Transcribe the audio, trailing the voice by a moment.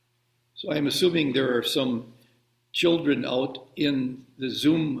So I'm assuming there are some children out in the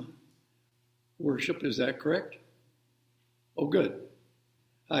Zoom worship. Is that correct? Oh, good.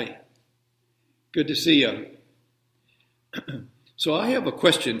 Hi. Good to see you. So I have a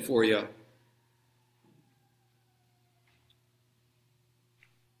question for you.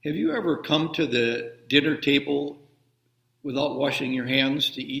 Have you ever come to the dinner table without washing your hands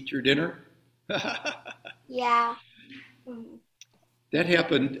to eat your dinner? Yeah. That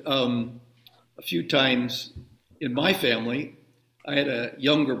happened a few times in my family. I had a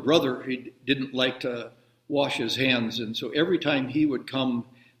younger brother who didn't like to wash his hands, and so every time he would come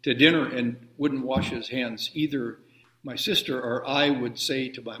to dinner and wouldn't wash his hands, either my sister or I would say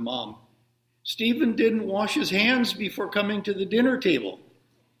to my mom, "Stephen didn't wash his hands before coming to the dinner table."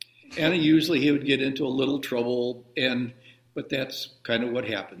 And usually he would get into a little trouble, but that's kind of what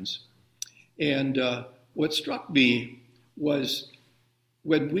happens. And what struck me was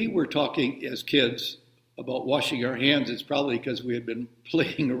when we were talking as kids about washing our hands, it's probably because we had been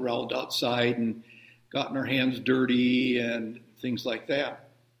playing around outside and gotten our hands dirty and things like that.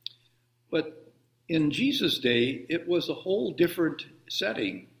 But in Jesus' day, it was a whole different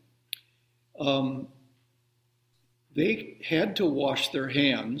setting. They had to wash their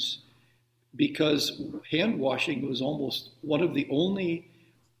hands because hand washing was almost one of the only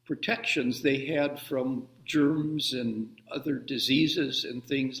protections they had from germs and other diseases and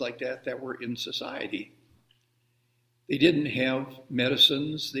things like that were in society. They didn't have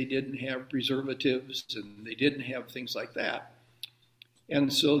medicines, they didn't have preservatives, and they didn't have things like that.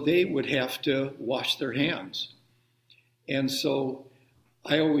 And so they would have to wash their hands. And so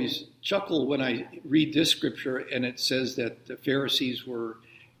I always chuckle when I read this scripture and it says that the Pharisees were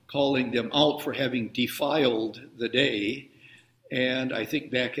calling them out for having defiled the day. And I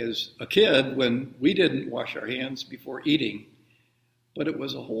think back as a kid when we didn't wash our hands before eating, but it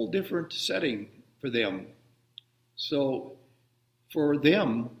was a whole different setting for them. So for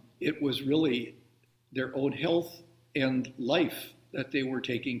them, it was really their own health and life that they were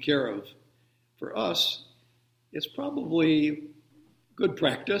taking care of. For us, it's probably good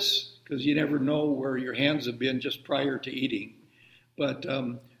practice because you never know where your hands have been just prior to eating. But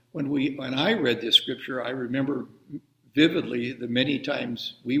when I read this scripture, I remember vividly the many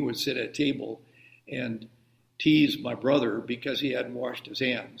times we would sit at table and tease my brother because he hadn't washed his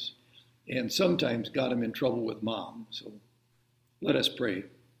hands, and sometimes got him in trouble with mom. So let us pray.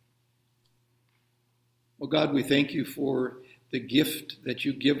 Well, God, we thank you for the gift that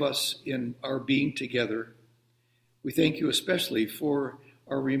you give us in our being together. We thank you especially for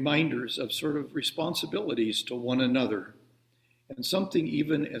our reminders of sort of responsibilities to one another, and something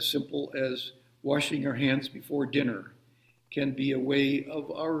even as simple as washing our hands before dinner can be a way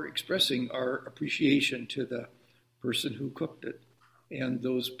of our expressing our appreciation to the person who cooked it and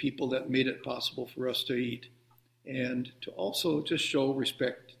those people that made it possible for us to eat, and to also just show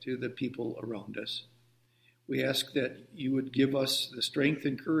respect to the people around us. We ask that you would give us the strength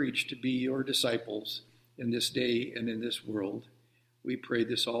and courage to be your disciples in this day and in this world. We pray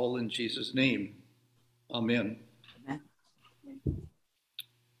this all in Jesus' name. Amen. Amen.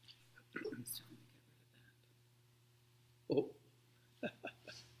 Oh.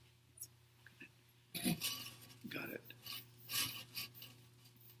 Got it.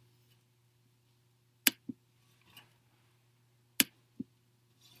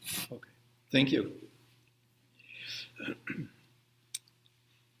 Okay. Thank you.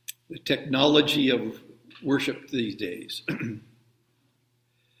 The technology of worship these days.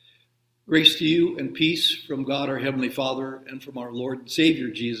 Grace to you and peace from God our Heavenly Father and from our Lord and Savior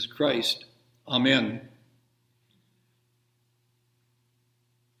Jesus Christ. Amen.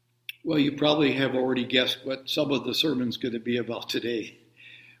 Well, you probably have already guessed what some of the sermon's going to be about today,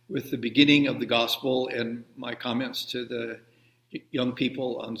 with the beginning of the gospel and my comments to the young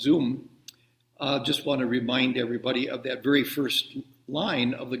people on Zoom. I just want to remind everybody of that very first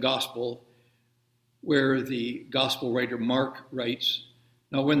line of the gospel, where the gospel writer Mark writes,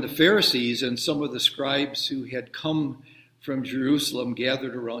 "Now when the Pharisees and some of the scribes who had come from Jerusalem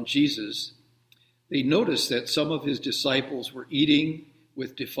gathered around Jesus, they noticed that some of his disciples were eating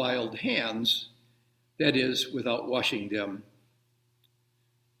with defiled hands, that is, without washing them."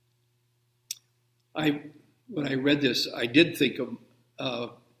 When I read this, I did think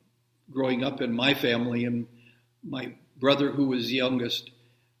of growing up in my family and my brother, who was youngest,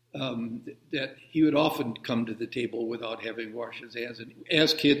 that he would often come to the table without having washed his hands. And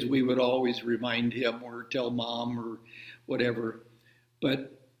as kids, we would always remind him or tell mom or whatever.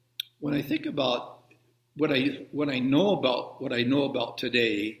 But when I think about what I know about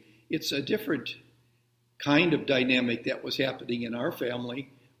today, it's a different kind of dynamic that was happening in our family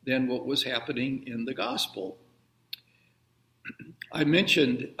than what was happening in the gospel. I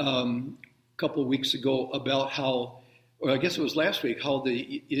mentioned a couple of weeks ago about how, or I guess it was last week, how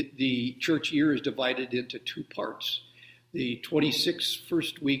the church year is divided into two parts. The 26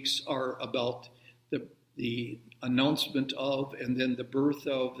 first weeks are about the announcement of, and then the birth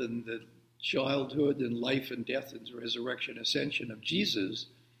of, and the childhood and life and death and resurrection, ascension of Jesus.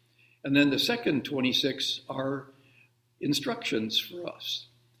 And then the second 26 are instructions for us.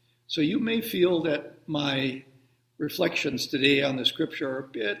 So you may feel that my reflections today on the scripture are a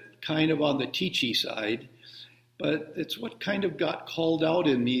bit kind of on the teachy side, but it's what kind of got called out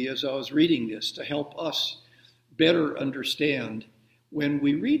in me as I was reading this to help us better understand when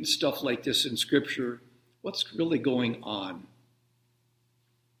we read stuff like this in scripture, what's really going on.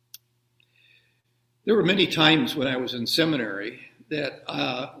 There were many times when I was in seminary that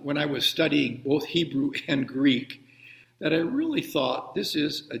when I was studying both Hebrew and Greek, that I really thought this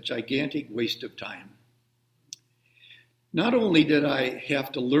is a gigantic waste of time. Not only did I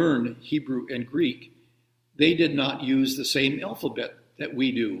have to learn Hebrew and Greek, they did not use the same alphabet that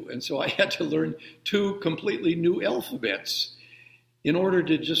we do. And so I had to learn two completely new alphabets in order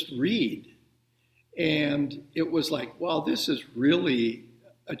to just read. And it was like, wow, this is really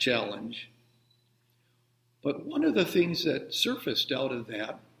a challenge. But one of the things that surfaced out of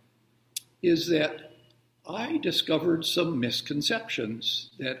that is that I discovered some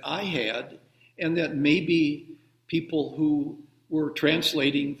misconceptions that I had, and that maybe people who were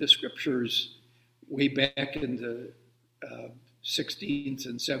translating the scriptures way back in the 16th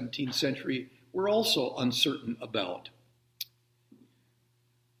and 17th century were also uncertain about.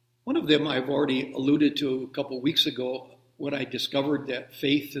 One of them I've already alluded to a couple weeks ago when I discovered that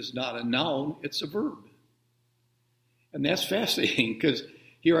faith is not a noun, it's a verb. And that's fascinating because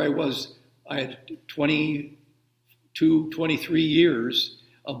here I had 22, 23 years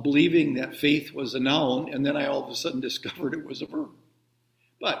of believing that faith was a noun, and then I all of a sudden discovered it was a verb.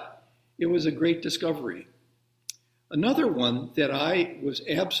 But it was a great discovery. Another one that I was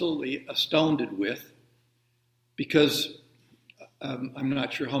absolutely astounded with, because I'm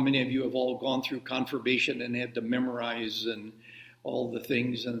not sure how many of you have all gone through confirmation and had to memorize and all the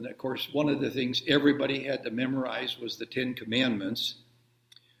things. And of course, one of the things everybody had to memorize was the Ten Commandments,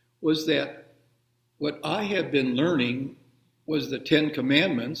 was that what I had been learning was the Ten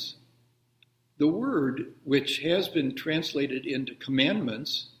Commandments. The word which has been translated into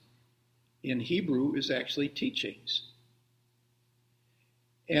commandments in Hebrew is actually teachings.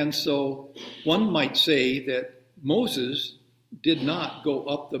 And so one might say that Moses did not go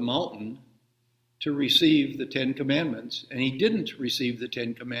up the mountain to receive the Ten Commandments, and he didn't receive the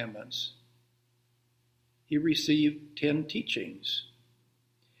Ten Commandments. He received 10 teachings.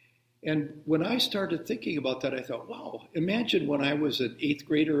 And when I started thinking about that, I thought, wow, imagine when I was an 8th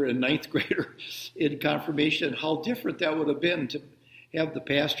grader and 9th grader in confirmation, how different that would have been to have the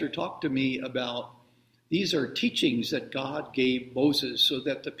pastor talk to me about these are teachings that God gave Moses so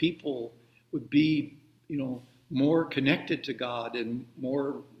that the people would be, more connected to God and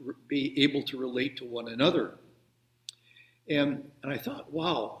more be able to relate to one another. And I thought,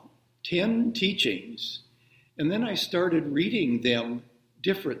 wow, 10 teachings. And then I started reading them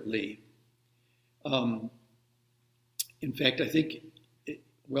differently. In fact, I think,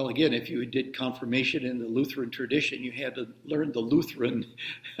 again, if you did confirmation in the Lutheran tradition, you had to learn the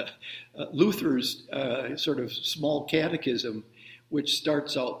Luther's sort of small catechism, which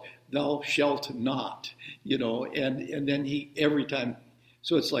starts out, thou shalt not, and then he, every time,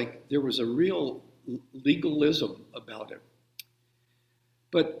 so it's like there was a real legalism about it.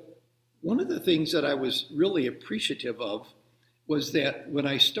 But one of the things that I was really appreciative of was that when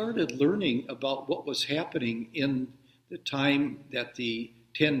I started learning about what was happening in the time that the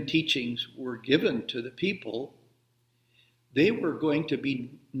 10 teachings were given to the people, they were going to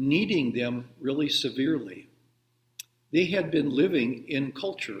be needing them really severely. They had been living in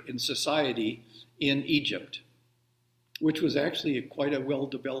culture, in society in Egypt, which was actually quite a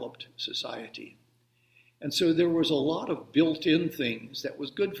well-developed society. And so there was a lot of built-in things that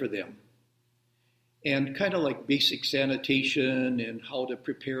was good for them. And kind of like basic sanitation and how to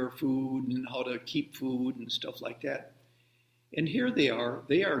prepare food and how to keep food and stuff like that. And here they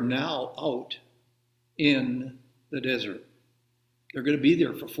are now out in the desert. They're going to be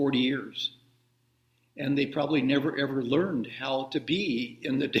there for 40 years. And they probably never ever learned how to be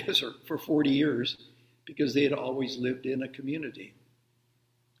in the desert for 40 years because they had always lived in a community.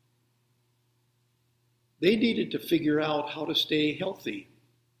 They needed to figure out how to stay healthy.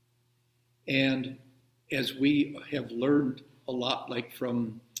 And as we have learned a lot, like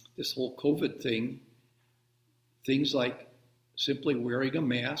from this whole COVID thing, things like simply wearing a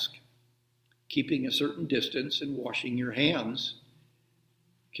mask, keeping a certain distance, and washing your hands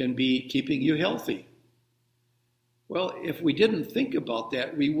can be keeping you healthy. Well, if we didn't think about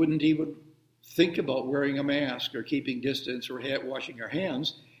that, we wouldn't even think about wearing a mask or keeping distance or washing our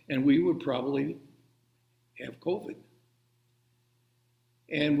hands, and we would probably have COVID.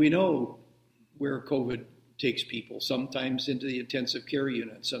 And we know where COVID takes people, sometimes into the intensive care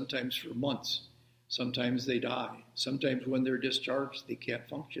unit, sometimes for months, sometimes they die, sometimes when they're discharged, they can't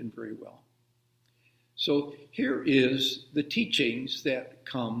function very well. So here is the teachings that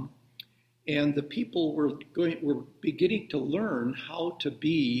come, and the people were beginning to learn how to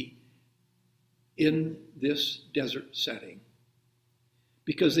be in this desert setting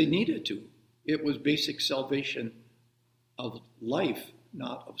because they needed to. It was basic salvation of life,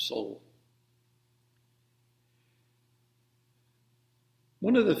 not of soul.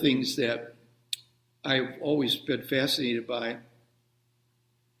 One of the things that I've always been fascinated by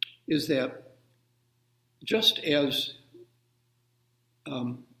is that just as,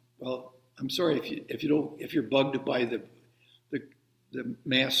 I'm sorry if you're bugged by the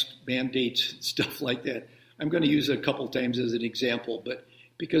mask mandates and stuff like that. I'm going to use it a couple times as an example, but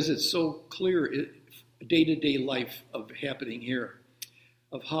because it's so clear, day-to-day life of happening here,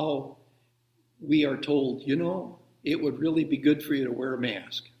 of how we are told, it would really be good for you to wear a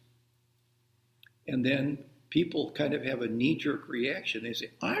mask. And then people kind of have a knee-jerk reaction. They say,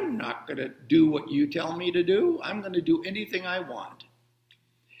 I'm not going to do what you tell me to do. I'm going to do anything I want.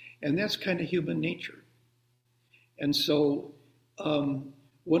 And that's kind of human nature. And so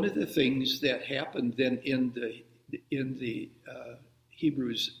one of the things that happened then in the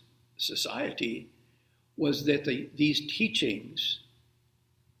Hebrews society was that these teachings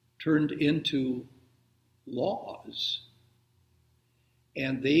turned into laws,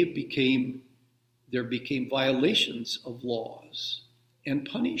 and there became violations of laws and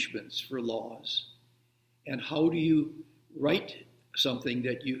punishments for laws. And how do you right something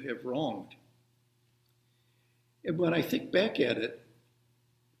that you have wronged? And when I think back at it,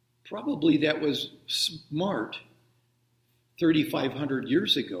 probably that was smart 3,500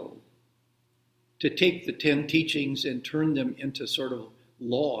 years ago to take the 10 teachings and turn them into sort of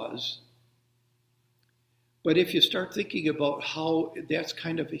laws. But if you start thinking about how that's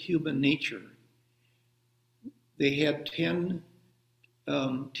kind of a human nature, they had 10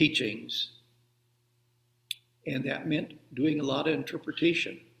 teachings, and that meant doing a lot of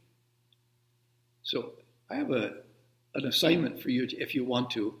interpretation. So I have an assignment for you if you want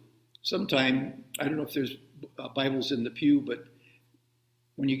to. Sometime, I don't know if there's Bibles in the pew, but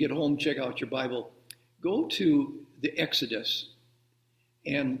when you get home, check out your Bible. Go to the Exodus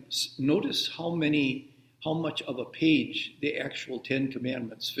and notice how much of a page the actual 10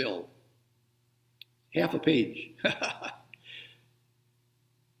 Commandments fill. Half a page.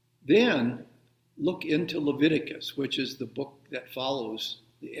 Then look into Leviticus, which is the book that follows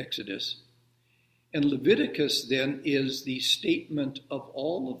the Exodus. And Leviticus then is the statement of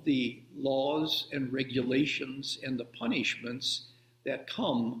all of the laws and regulations and the punishments that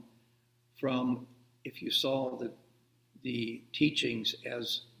come from, if you saw the teachings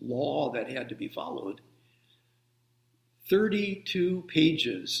as law that had to be followed, 32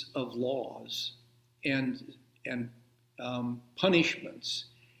 pages of laws and punishments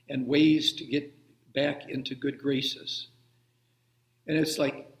and ways to get back into good graces. And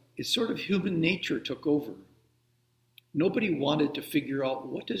it's sort of human nature took over. Nobody wanted to figure out,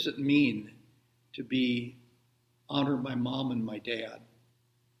 what does it mean to honor my mom and my dad?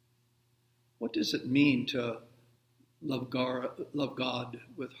 What does it mean to love God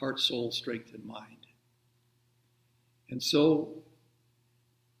with heart, soul, strength, and mind? And so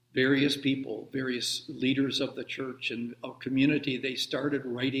various people, various leaders of the church and of community, they started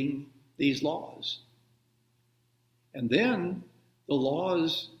writing these laws. And then the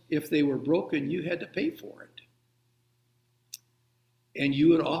laws, if they were broken, you had to pay for it. And you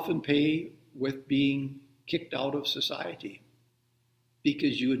would often pay with being kicked out of society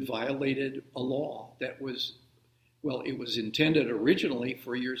because you had violated a law that was, it was intended originally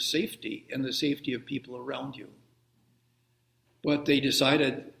for your safety and the safety of people around you. But they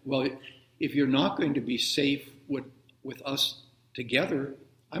decided, if you're not going to be safe with us together,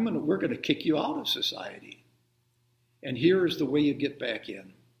 we're going to kick you out of society. And here is the way you get back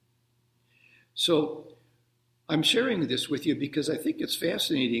in. So I'm sharing this with you because I think it's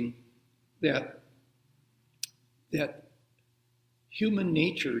fascinating that human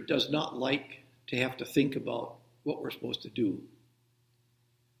nature does not like to have to think about what we're supposed to do.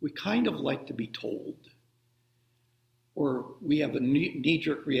 We kind of like to be told. Or we have a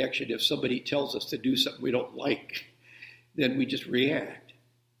knee-jerk reaction if somebody tells us to do something we don't like. then we just react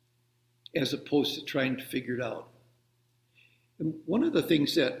as opposed to trying to figure it out. And one of the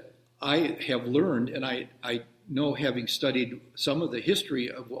things that I have learned, and I know having studied some of the history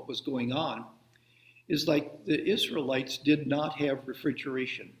of what was going on, is like the Israelites did not have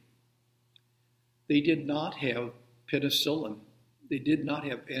refrigeration. They did not have penicillin. They did not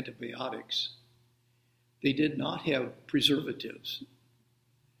have antibiotics. They did not have preservatives.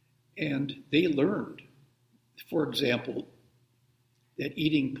 And they learned, for example, that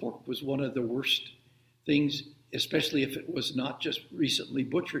eating pork was one of the worst things, especially if it was not just recently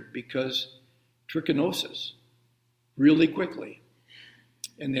butchered, because trichinosis really quickly,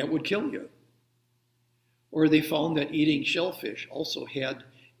 and that would kill you. Or they found that eating shellfish also had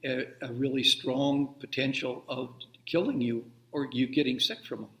a really strong potential of killing you or you getting sick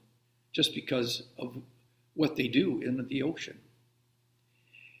from them, just because of what they do in the ocean.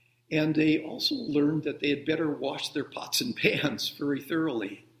 And they also learned that they had better wash their pots and pans very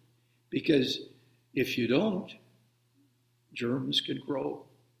thoroughly, because if you don't, germs can grow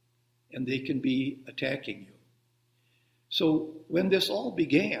and they can be attacking you. So when this all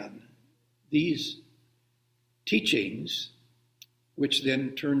began, these teachings, which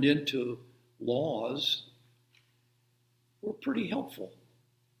then turned into laws, were pretty helpful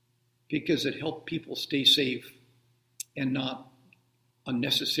because it helped people stay safe and not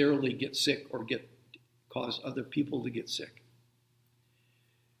unnecessarily get sick or cause other people to get sick.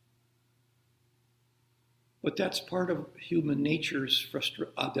 But that's part of human nature's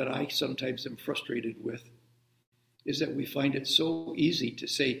that I sometimes am frustrated with, is that we find it so easy to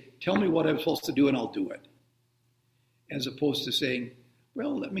say, tell me what I'm supposed to do and I'll do it, as opposed to saying,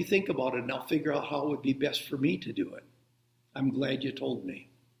 well, let me think about it and I'll figure out how it would be best for me to do it. I'm glad you told me.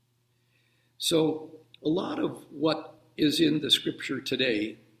 So a lot of what is in the scripture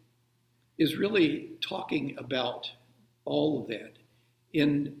today is really talking about all of that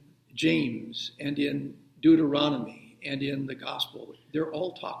in James and in Deuteronomy and in the gospel. They're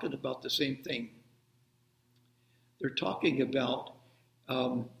all talking about the same thing. They're talking about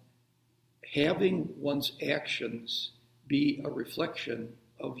having one's actions be a reflection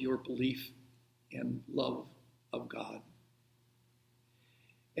of your belief and love of God.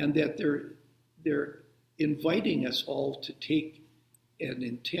 And that they're inviting us all to take an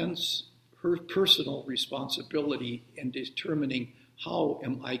intense personal responsibility in determining how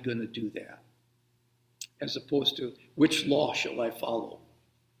am I going to do that, as opposed to which law shall I follow.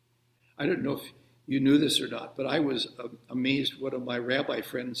 I don't know if you knew this or not, but I was amazed. One of my rabbi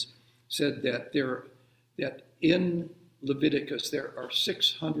friends said that in Leviticus there are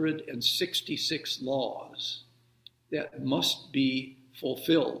 666 laws that must be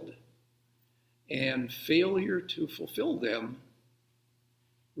fulfilled, and failure to fulfill them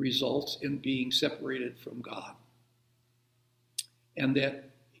results in being separated from God. And that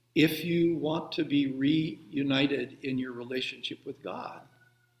if you want to be reunited in your relationship with God,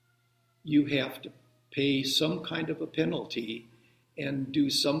 you have to pay some kind of a penalty and do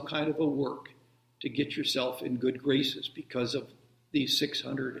some kind of a work to get yourself in good graces because of these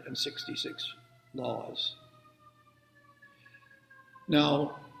 666 laws.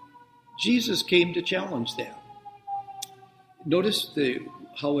 Now, Jesus came to challenge that. Notice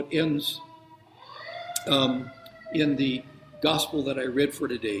how it ends in the gospel that I read for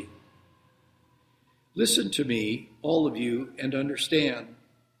today. Listen to me, all of you, and understand.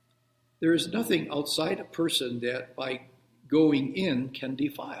 There is nothing outside a person that by going in can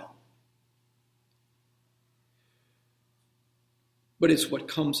defile. But it's what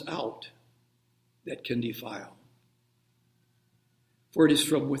comes out that can defile. For it is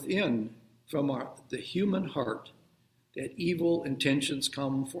from within, from the human heart, that evil intentions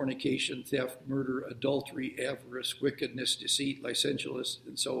come: fornication, theft, murder, adultery, avarice, wickedness, deceit, licentiousness,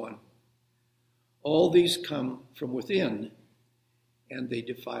 and so on. All these come from within, and they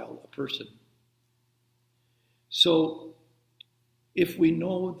defile a person. So, if we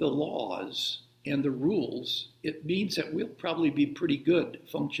know the laws and the rules, it means that we'll probably be pretty good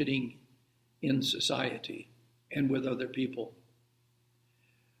functioning in society and with other people.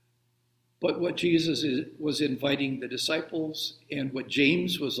 But what Jesus was inviting the disciples, and what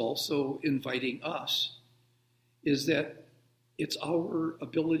James was also inviting us, is that it's our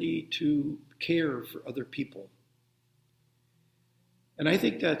ability to care for other people. And I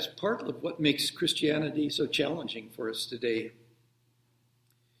think that's part of what makes Christianity so challenging for us today.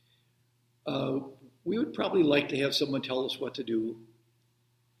 We would probably like to have someone tell us what to do,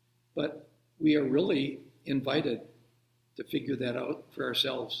 but we are really invited to figure that out for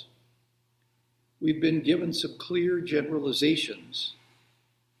ourselves. We've been given some clear generalizations,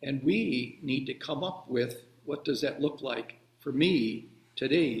 and we need to come up with what does that look like for me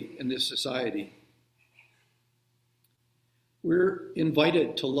today in this society? We're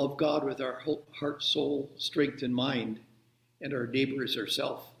invited to love God with our heart, soul, strength, and mind, and our neighbor as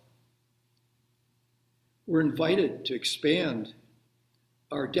ourselves. We're invited to expand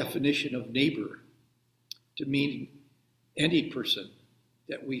our definition of neighbor to mean any person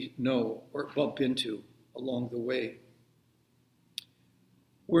that we know or bump into along the way.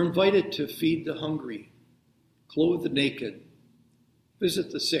 We're invited to feed the hungry, clothe the naked,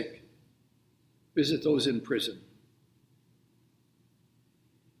 visit the sick, visit those in prison.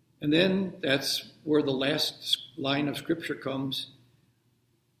 And then that's where the last line of Scripture comes.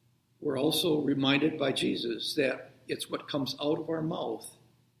 We're also reminded by Jesus that it's what comes out of our mouth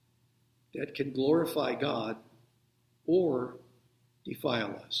that can glorify God or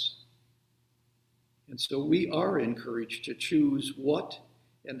defile us. And so we are encouraged to choose what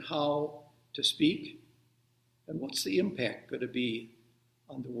and how to speak, and what's the impact going to be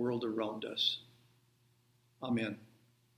on the world around us. Amen.